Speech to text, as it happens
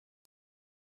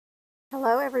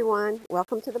Hello everyone,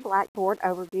 welcome to the Blackboard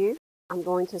overview. I'm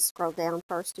going to scroll down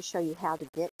first to show you how to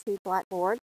get to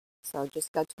Blackboard. So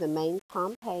just go to the main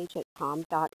COM page at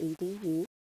com.edu.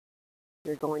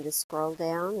 You're going to scroll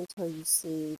down until you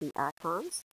see the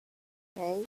icons.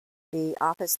 Okay, the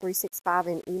Office 365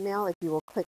 and email. If you will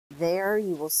click there,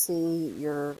 you will see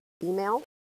your email.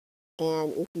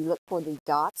 And if you look for the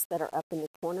dots that are up in the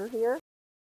corner here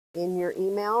in your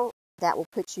email, that will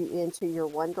put you into your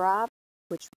OneDrive,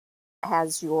 which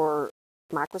has your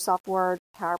Microsoft Word,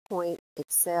 PowerPoint,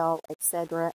 Excel,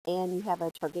 etc. And you have a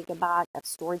 2 gigabyte of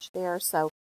storage there. So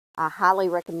I highly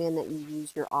recommend that you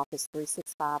use your Office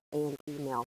 365 and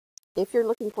email. If you're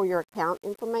looking for your account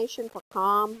information for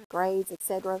COM, grades,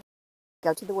 etc.,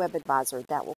 go to the Web Advisor.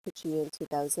 That will put you into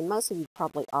those. And most of you have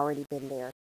probably already been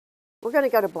there. We're going to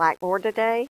go to Blackboard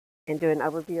today and do an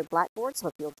overview of Blackboard. So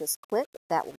if you'll just click,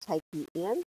 that will take you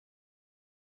in.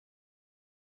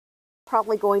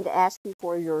 Probably going to ask you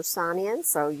for your sign-in,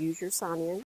 so use your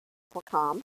sign-in for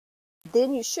COM.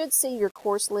 Then you should see your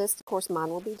course list. Of course, mine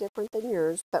will be different than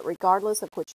yours, but regardless of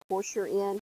which course you're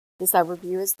in, this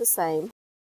overview is the same.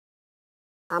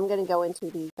 I'm going to go into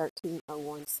the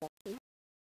 1301 section.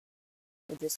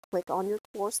 So just click on your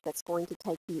course. That's going to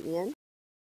take you in.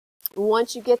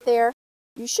 Once you get there,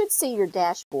 you should see your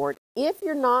dashboard. If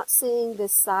you're not seeing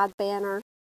this side banner,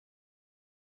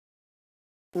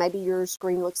 maybe your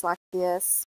screen looks like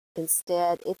this.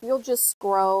 Instead, if you'll just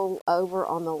scroll over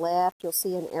on the left, you'll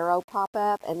see an arrow pop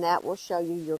up, and that will show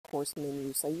you your course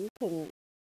menu. So you can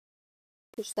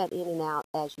push that in and out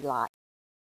as you like.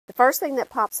 The first thing that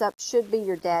pops up should be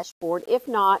your dashboard. If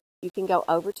not, you can go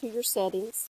over to your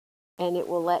settings, and it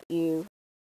will let you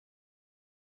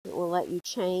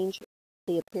change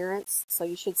the appearance. So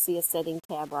you should see a setting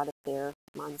tab right up there.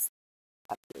 Mine's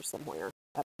up here somewhere,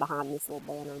 up behind this little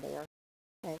banner there.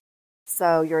 Okay.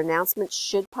 So your announcements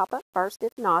should pop up first. If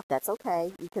not, that's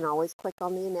okay. You can always click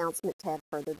on the announcement tab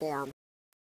further down.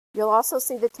 You'll also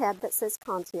see the tab that says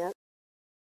content.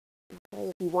 Okay.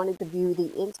 If you wanted to view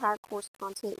the entire course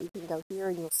content, you can go here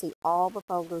and you'll see all the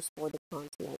folders for the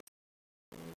content.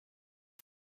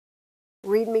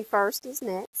 Read Me First is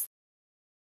next.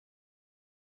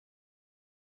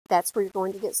 That's where you're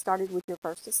going to get started with your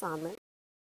first assignment.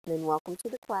 Then welcome to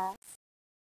the class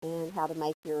and how to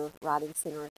make your Writing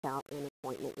Center account and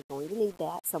appointment. You're going to need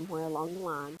that somewhere along the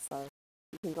line, so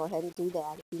you can go ahead and do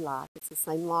that if you like. It's the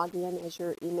same login as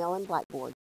your email and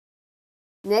Blackboard.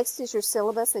 Next is your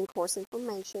syllabus and course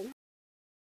information.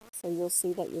 So you'll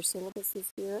see that your syllabus is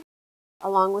here,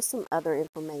 along with some other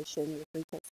information, your free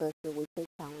textbook, your weekly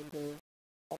calendar,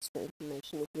 extra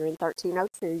information. If you're in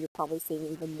 1302, you're probably seeing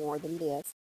even more than this.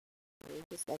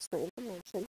 Just extra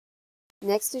information.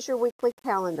 Next is your weekly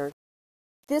calendar.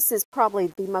 This is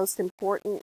probably the most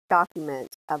important document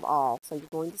of all. So you're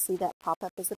going to see that pop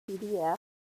up as a PDF.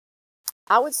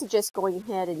 I would suggest going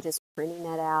ahead and just printing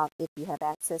that out if you have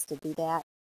access to do that.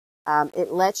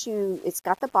 It's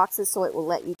got the boxes, so it will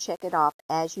let you check it off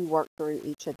as you work through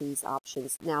each of these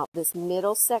options. Now, this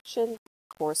middle section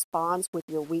corresponds with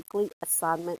your weekly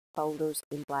assignment folders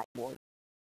in Blackboard.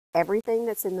 Everything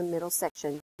that's in the middle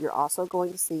section, you're also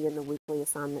going to see in the weekly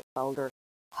assignment folder,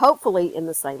 hopefully in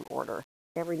the same order.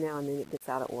 Every now and then it gets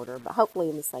out of order, but hopefully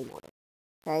in the same order.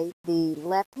 Okay, the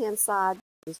left-hand side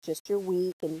is just your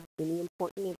week and any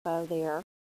important info there.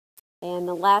 And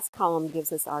the last column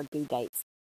gives us our due dates.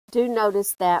 Do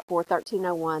notice that for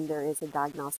 1301, there is a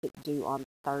diagnostic due on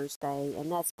Thursday,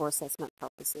 and that's for assessment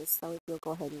purposes. So if you'll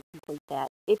go ahead and complete that.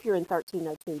 If you're in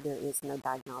 1302, there is no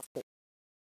diagnostic.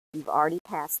 You've already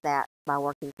passed that by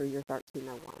working through your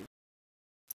 1301.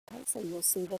 Okay, so you'll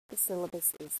see that the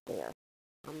syllabus is there.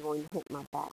 I'm going to hit my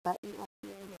back button up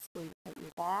here, and it's going to take me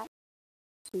back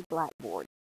to Blackboard.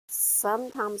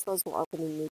 Sometimes those will open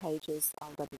in new pages.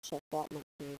 I'll double check that, make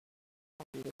sure I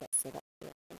can get that set up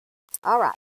correctly. All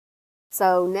right,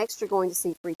 so next you're going to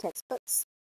see free textbooks.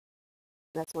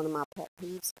 That's one of my pet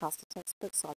peeves, cost of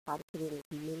textbooks, so I try to put in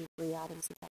as many free items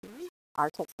as I can. Our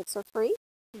textbooks are free,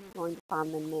 and you're going to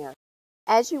find them there.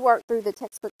 As you work through the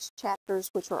textbook chapters,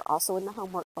 which are also in the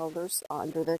homework folders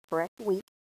under the correct week,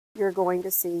 you're going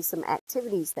to see some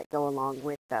activities that go along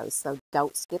with those. So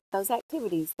don't skip those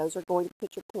activities. Those are going to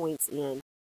put your points in,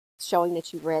 showing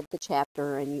that you read the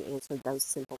chapter and you answered those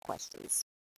simple questions.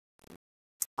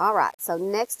 All right, so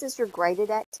next is your graded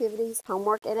activities,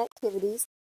 homework and activities.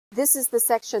 This is the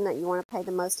section that you want to pay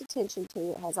the most attention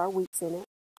to. It has our weeks in it.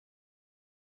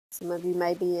 Some of you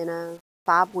may be in a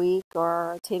 5-week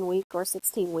or a 10-week or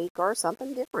 16-week or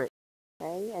something different.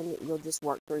 Okay, and you'll just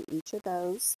work through each of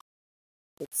those.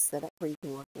 It's set up where you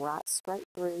can work right straight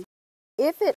through.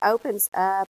 If it opens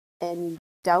up and you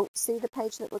don't see the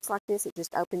page that looks like this, it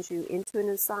just opens you into an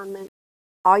assignment.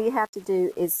 All you have to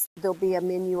do is there'll be a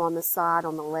menu on the side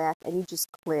on the left, and you just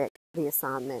click the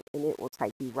assignment, and it will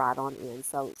take you right on in.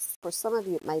 So for some of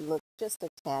you, it may look just a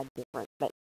tad different,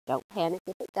 but don't panic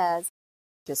if it does.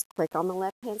 Just click on the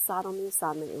left-hand side on the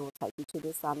assignment, and it will take you to the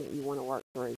assignment you want to work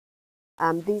through.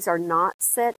 These are not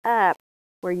set up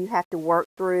where you have to work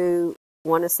through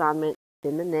one assignment,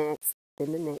 then the next,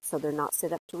 so they're not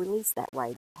set up to release that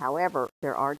way. However,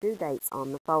 there are due dates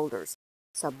on the folders,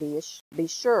 so be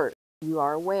sure you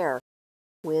are aware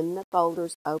when the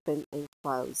folders open and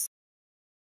close,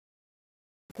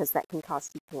 because that can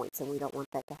cost you points, and we don't want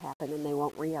that to happen, and they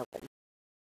won't reopen.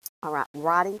 All right,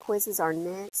 writing quizzes are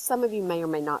next. Some of you may or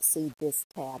may not see this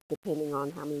tab, depending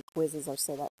on how many quizzes are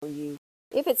set up for you.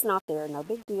 If it's not there, no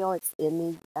big deal. It's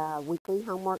in the weekly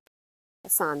homework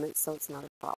assignments, so it's not a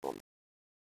problem.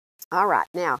 All right,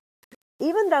 now,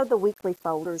 even though the weekly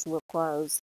folders will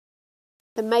close,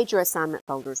 the major assignment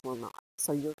folders will not.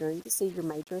 So you're going to see your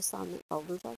major assignment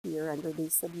folders are here under the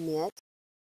Submit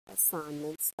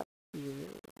Assignments up here.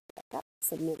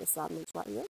 Submit Assignments right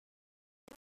here.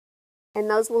 And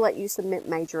those will let you submit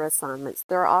major assignments.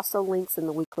 There are also links in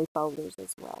the weekly folders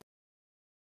as well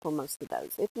for most of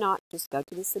those. If not, just go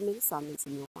to the Submit Assignments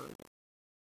and you'll find it.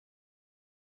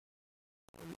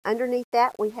 Underneath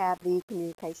that, we have the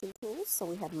communication tools. So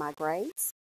we have My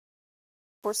Grades.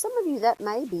 For some of you, that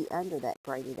may be under that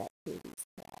Graded Activities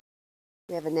tab.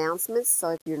 We have announcements. So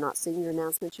if you're not seeing your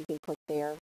announcements, you can click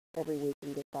there every week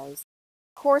and get those.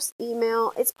 Course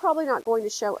email. It's probably not going to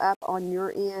show up on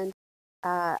your end.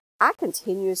 I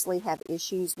continuously have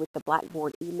issues with the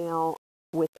Blackboard email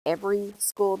with every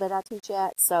school that I teach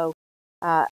at. So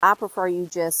I prefer you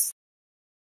just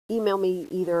email me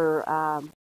either,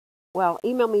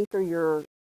 email me through your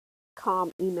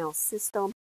COM email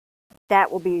system.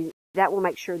 That will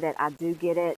make sure that I do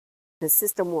get it. The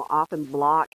system will often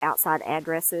block outside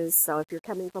addresses. So if you're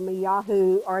coming from a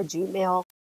Yahoo or a Gmail,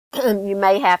 you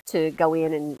may have to go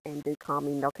in and do COM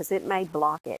email because it may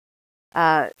block it.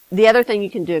 The other thing you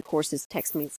can do, of course, is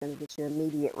text me. It's going to get you an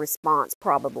immediate response,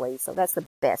 probably. So that's the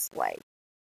best way.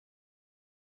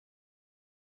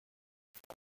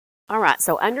 All right,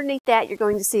 so underneath that, you're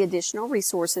going to see additional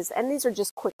resources. And these are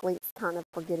just quick links kind of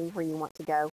for getting where you want to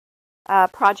go.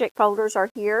 Project folders are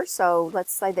here. So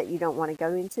let's say that you don't want to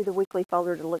go into the weekly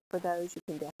folder to look for those. You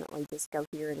can definitely just go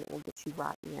here and it will get you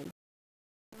right in.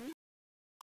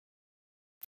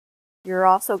 You're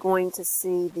also going to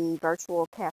see the virtual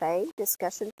cafe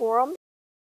discussion forum.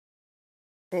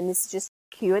 And this is just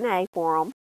Q&A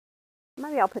forum.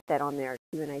 Maybe I'll put that on there,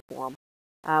 Q&A forum.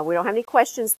 We don't have any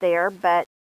questions there, but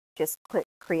just click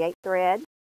Create Thread.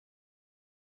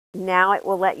 Now it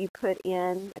will let you put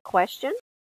in a question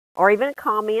or even a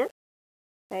comment.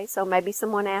 Okay, so maybe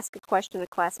someone asked a question, a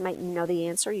classmate, and you know the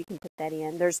answer, you can put that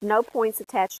in. There's no points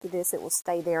attached to this. It will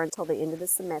stay there until the end of the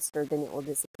semester, then it will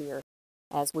disappear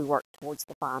as we work towards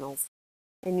the finals,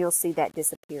 and you'll see that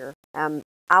disappear.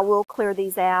 I will clear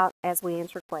these out as we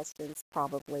answer questions,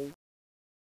 probably.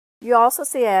 You also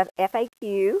see a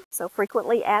FAQ, so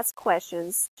frequently asked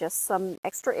questions, just some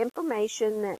extra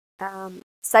information that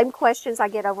same questions I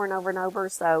get over and over and over,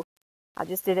 so I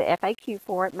just did an FAQ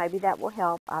for it. Maybe that will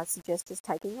help. I suggest just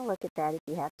taking a look at that if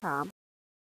you have time.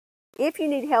 If you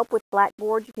need help with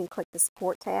Blackboard, you can click the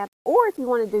Support tab, or if you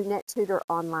want to do NetTutor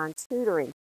online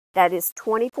tutoring, that is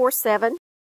 24/7,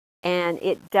 and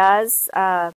it does,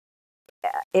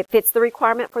 it fits the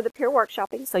requirement for the peer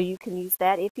workshopping, so you can use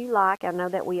that if you like. I know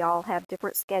that we all have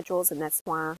different schedules, and that's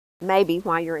maybe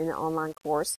why you're in an online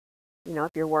course. You know,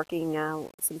 if you're working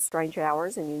some strange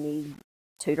hours and you need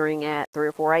tutoring at 3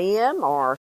 or 4 a.m.,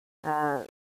 or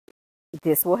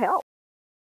this will help.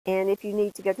 And if you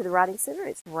need to go to the Writing Center,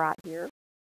 it's right here.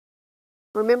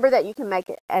 Remember that you can make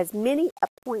as many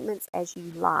appointments as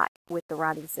you like with the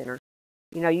Writing Center.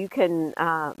 You know, you can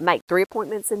make 3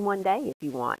 appointments in one day if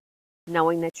you want,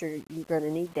 knowing that you're going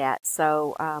to need that.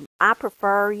 So I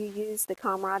prefer you use the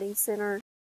COM Writing Center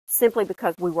simply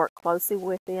because we work closely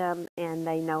with them and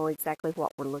they know exactly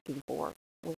what we're looking for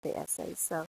with the essays.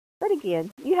 So, but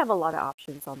again, you have a lot of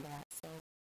options on that. So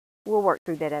we'll work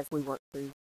through that as we work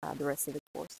through the rest of the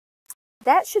course.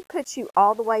 That should put you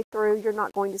all the way through. You're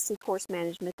not going to see course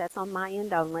management. That's on my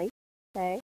end only.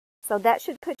 Okay. So that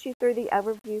should put you through the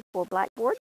overview for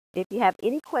Blackboard. If you have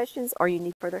any questions or you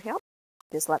need further help,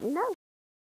 just let me know.